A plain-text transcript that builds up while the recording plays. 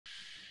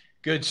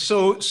Good.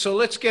 So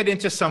let's get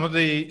into some of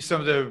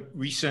the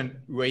recent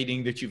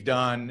rating that you've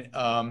done.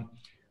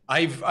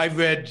 I've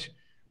read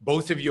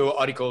both of your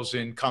articles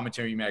in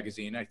Commentary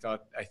Magazine. I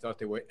thought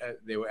they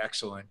were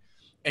excellent,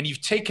 and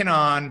you've taken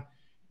on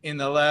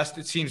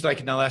it seems like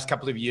in the last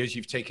couple of years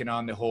you've taken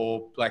on the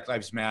whole Black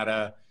Lives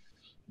Matter,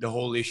 the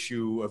whole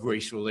issue of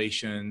race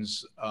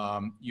relations.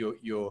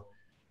 Your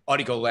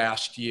article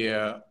last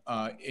year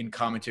in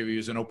Commentary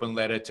was an open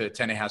letter to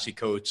Ta-Nehesi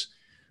Coates,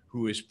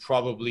 who is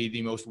probably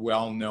the most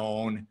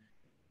well-known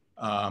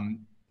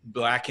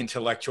Black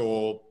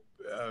intellectual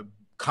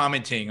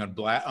commenting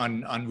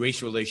on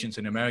race relations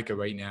in America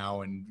right now,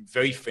 and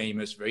very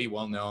famous, very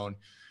well-known.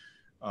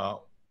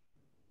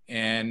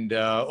 And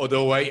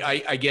although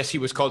I guess he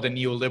was called a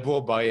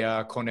neoliberal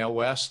by Cornel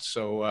West,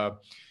 so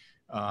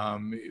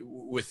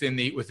within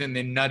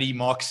the nutty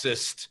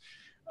Marxist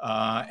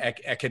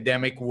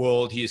academic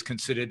world, he is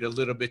considered a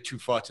little bit too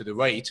far to the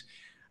right.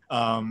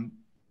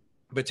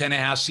 But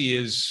Ta-Nehesi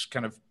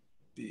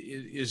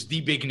is the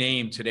big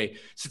name today.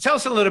 So tell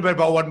us a little bit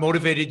about what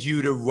motivated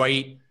you to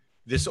write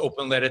this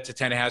open letter to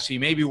Ta-Nehesi.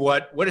 Maybe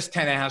what does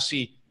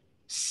Ta-Nehesi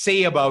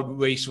say about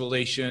race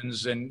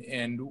relations,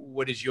 and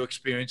what is your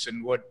experience,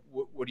 and what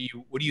do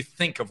you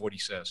think of what he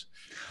says?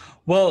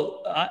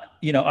 Well,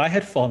 I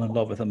had fallen in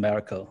love with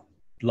America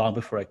long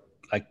before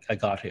I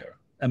got here.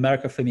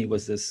 America for me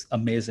was this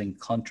amazing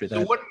country.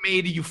 So what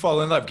made you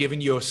fall in love,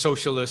 given your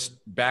socialist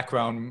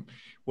background?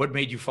 What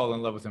made you fall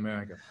in love with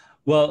America?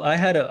 Well,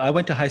 I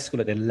went to high school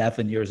at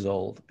 11 years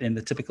old. In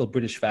the typical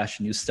British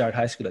fashion, you start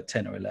high school at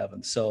 10 or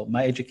 11. So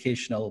my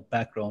educational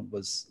background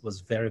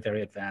was very,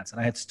 very advanced.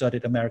 And I had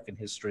studied American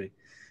history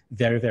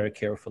very, very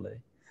carefully.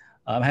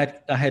 I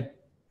had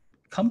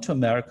come to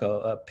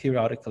America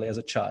periodically as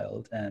a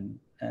child and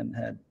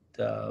had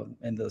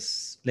in the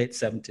late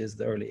 70s,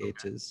 the early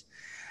 80s,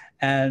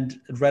 and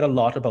read a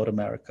lot about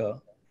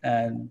America,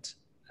 and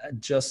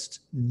just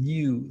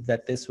knew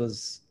that this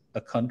was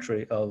a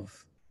country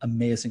of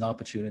amazing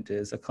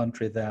opportunities, a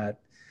country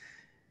that,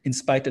 in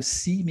spite of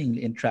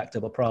seemingly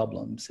intractable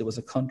problems, it was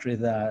a country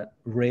that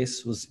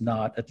race was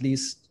not, at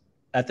least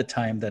at the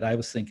time that I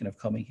was thinking of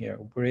coming here,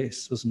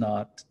 race was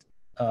not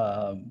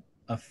a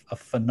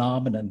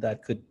phenomenon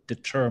that could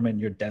determine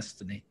your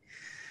destiny.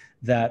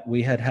 That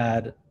we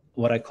had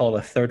what I call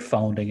a third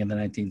founding in the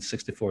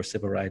 1964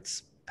 Civil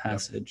Rights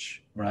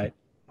Passage, right?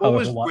 What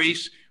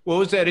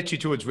was the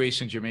attitude towards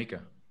race in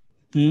Jamaica?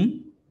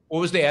 What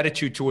was the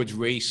attitude towards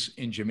race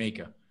in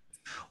Jamaica?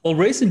 Well,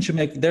 race in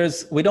Jamaica,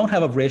 we don't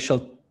have a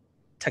racial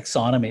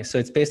taxonomy, so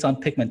it's based on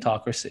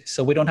pigmentocracy.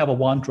 So we don't have a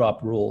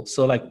one-drop rule.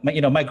 So like,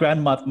 my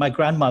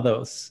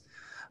grandmother's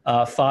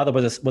father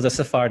was a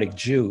Sephardic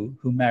Jew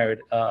who married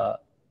a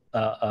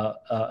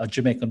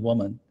Jamaican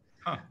woman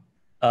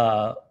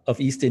of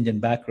East Indian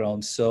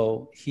background.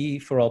 So he,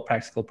 for all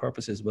practical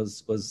purposes,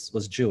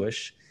 was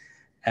Jewish.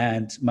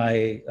 And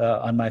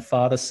on my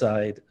father's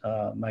side,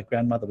 my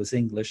grandmother was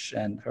English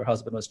and her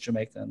husband was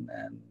Jamaican.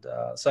 And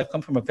so I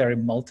come from a very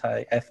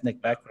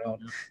multi-ethnic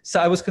background. So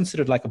I was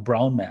considered like a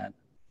brown man.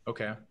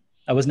 Okay.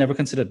 I was never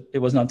considered, it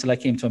was not until I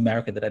came to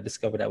America that I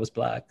discovered I was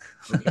Black.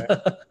 Okay.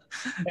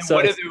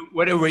 So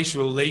what are race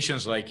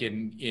relations like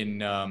in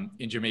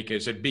Jamaica?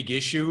 Is it a big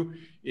issue?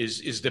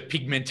 Is the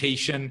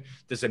pigmentation,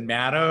 does it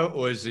matter?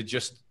 Or is it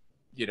just,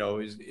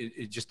 is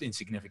it just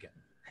insignificant?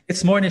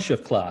 It's more an issue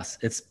of class.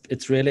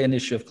 It's really an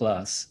issue of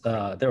class.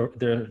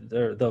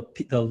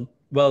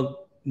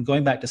 Well,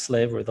 going back to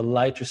slavery, the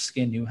lighter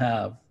skin you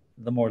have,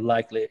 the more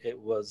likely it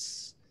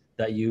was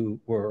that you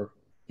were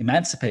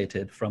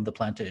emancipated from the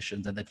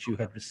plantations and that you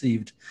had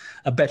received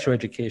a better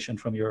education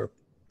from your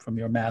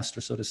master,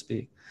 so to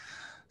speak.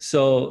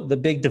 So the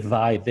big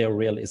divide there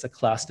really is a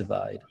class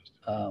divide,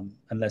 and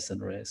less than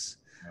race.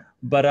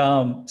 But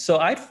so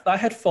I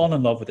had fallen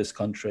in love with this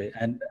country,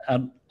 and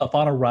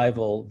upon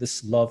arrival,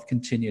 this love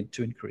continued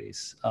to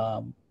increase.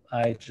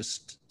 I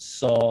just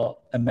saw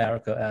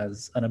America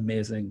as an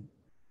amazing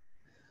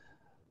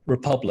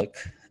republic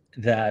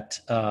that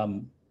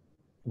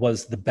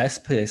was the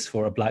best place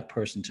for a Black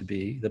person to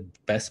be, the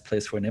best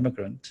place for an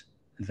immigrant,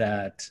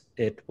 that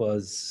it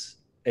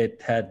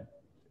had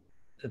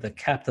the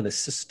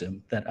capitalist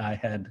system that I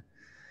had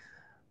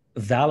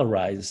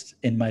valorized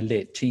in my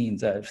late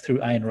teens. Through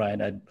Ayn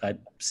Rand, I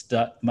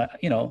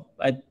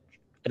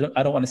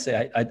don't want to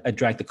say I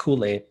drank the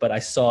Kool-Aid, but I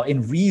saw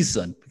in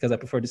reason, because I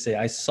prefer to say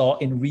I saw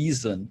in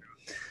reason,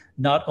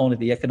 not only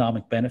the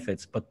economic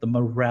benefits, but the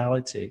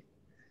morality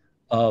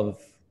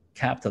of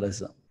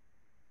capitalism.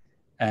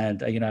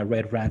 And I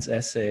read Rand's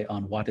essay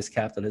on what is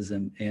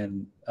capitalism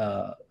in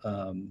the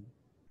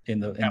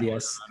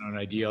Not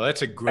ideal.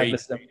 That's a great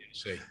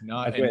essay.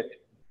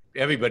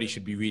 Everybody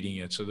should be reading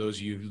it. So those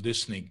of you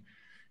listening,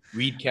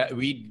 read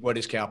What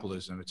is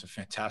Capitalism? It's a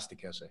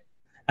fantastic essay.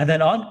 And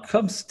then on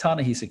comes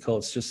Ta-Nehesi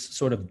Coates, just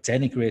sort of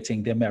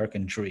denigrating the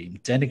American dream,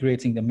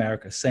 denigrating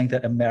America, saying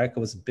that America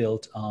was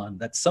built on,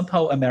 that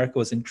somehow America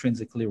was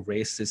intrinsically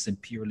racist,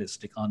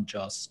 imperialistic,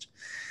 unjust,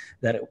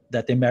 that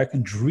the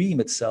American dream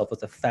itself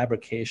was a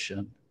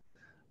fabrication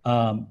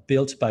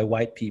built by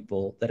white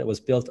people, that it was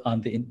built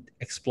on the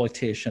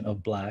exploitation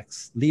of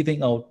blacks,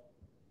 leaving out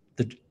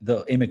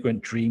the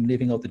immigrant dream,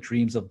 leaving out the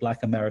dreams of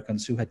Black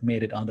Americans who had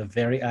made it under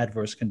very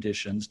adverse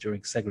conditions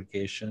during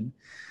segregation,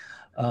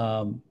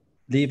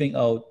 leaving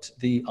out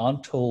the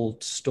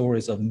untold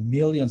stories of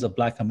millions of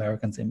Black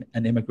Americans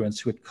and immigrants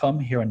who had come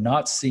here and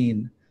not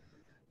seen,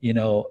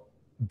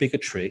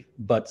 bigotry,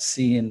 but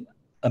seen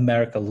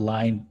America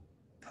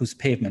whose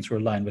pavements were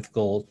lined with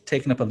gold,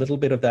 taking up a little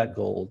bit of that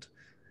gold.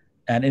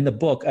 And in the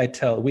book, I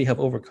tell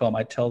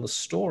the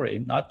story,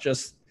 not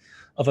just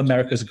of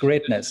America's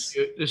greatness.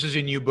 This is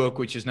a new book,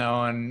 which is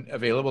now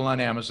available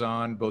on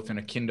Amazon, both in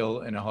a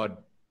Kindle and a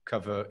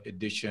hardcover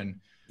edition.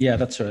 Yeah,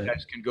 that's right. You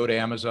guys can go to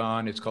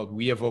Amazon. It's called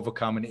 "We Have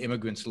Overcome: An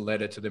Immigrant's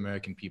Letter to the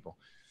American People."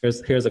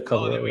 Here's a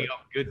cover. Oh, there we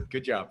go.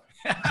 Good job.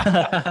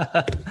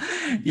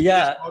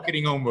 Yeah.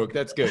 Marketing homework.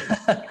 That's good.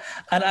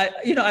 And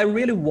I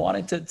really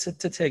wanted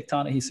to take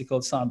Ta-Nehesi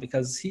Coates on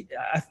because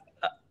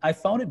I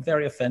found it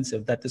very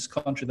offensive that this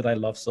country that I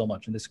love so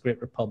much, and this great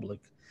republic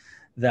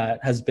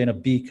that has been a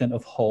beacon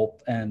of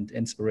hope and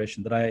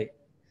inspiration, that I,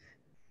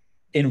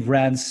 in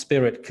Rand's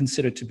spirit,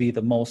 considered to be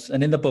the most,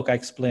 and in the book I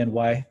explain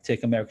why I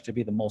take America to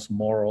be the most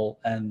moral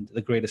and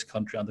the greatest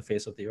country on the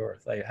face of the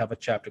earth. I have a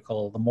chapter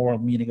called The Moral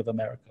Meaning of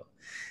America,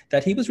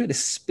 that he was really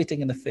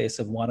spitting in the face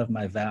of one of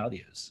my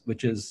values,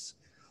 which is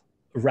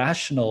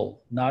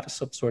rational, not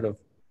some sort of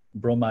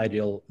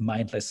bromideal,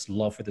 mindless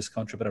love for this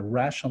country, but a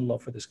rational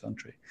love for this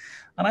country.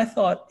 And I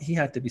thought he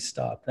had to be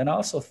stopped. And I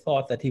also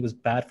thought that he was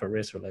bad for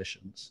race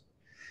relations.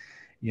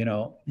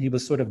 He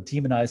was sort of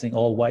demonizing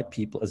all white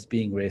people as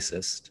being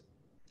racist,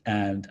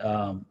 and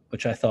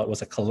which I thought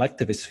was a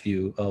collectivist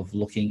view of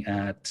looking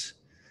at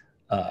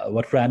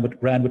what Rand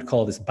would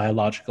call this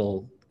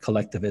biological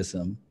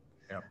collectivism.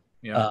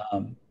 Yeah.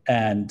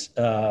 And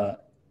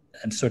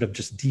sort of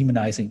just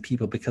demonizing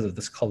people because of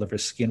this color of their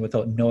skin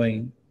without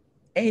knowing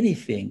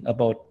anything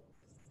about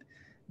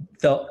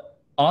the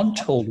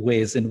untold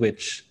ways in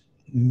which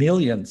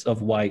millions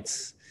of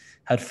whites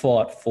had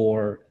fought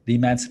for the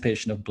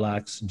emancipation of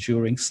blacks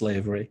during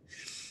slavery,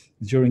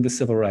 during the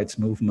civil rights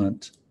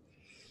movement,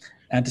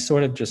 and to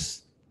sort of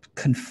just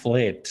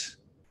conflate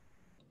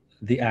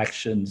the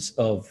actions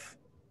of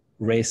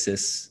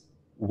racists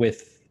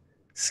with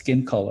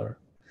skin color.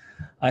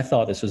 I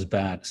thought this was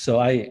bad. So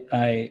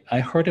I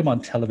heard him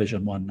on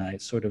television one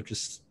night, sort of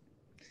just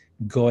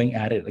going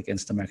at it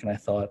against America. And I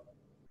thought,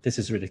 this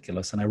is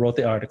ridiculous. And I wrote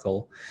the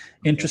article.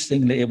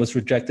 Interestingly, it was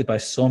rejected by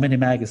so many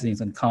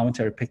magazines, and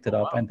Commentary picked it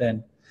up. And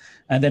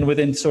then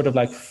within sort of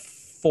like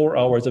 4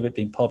 hours of it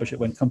being published, it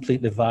went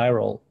completely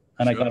viral.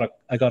 And sure.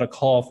 I got a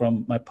call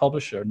from my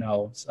publisher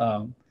now,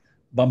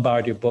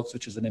 Bombardier Books,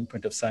 which is an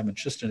imprint of Simon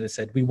Schuster. And they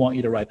said, "We want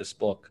you to write this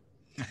book."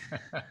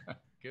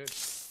 Good.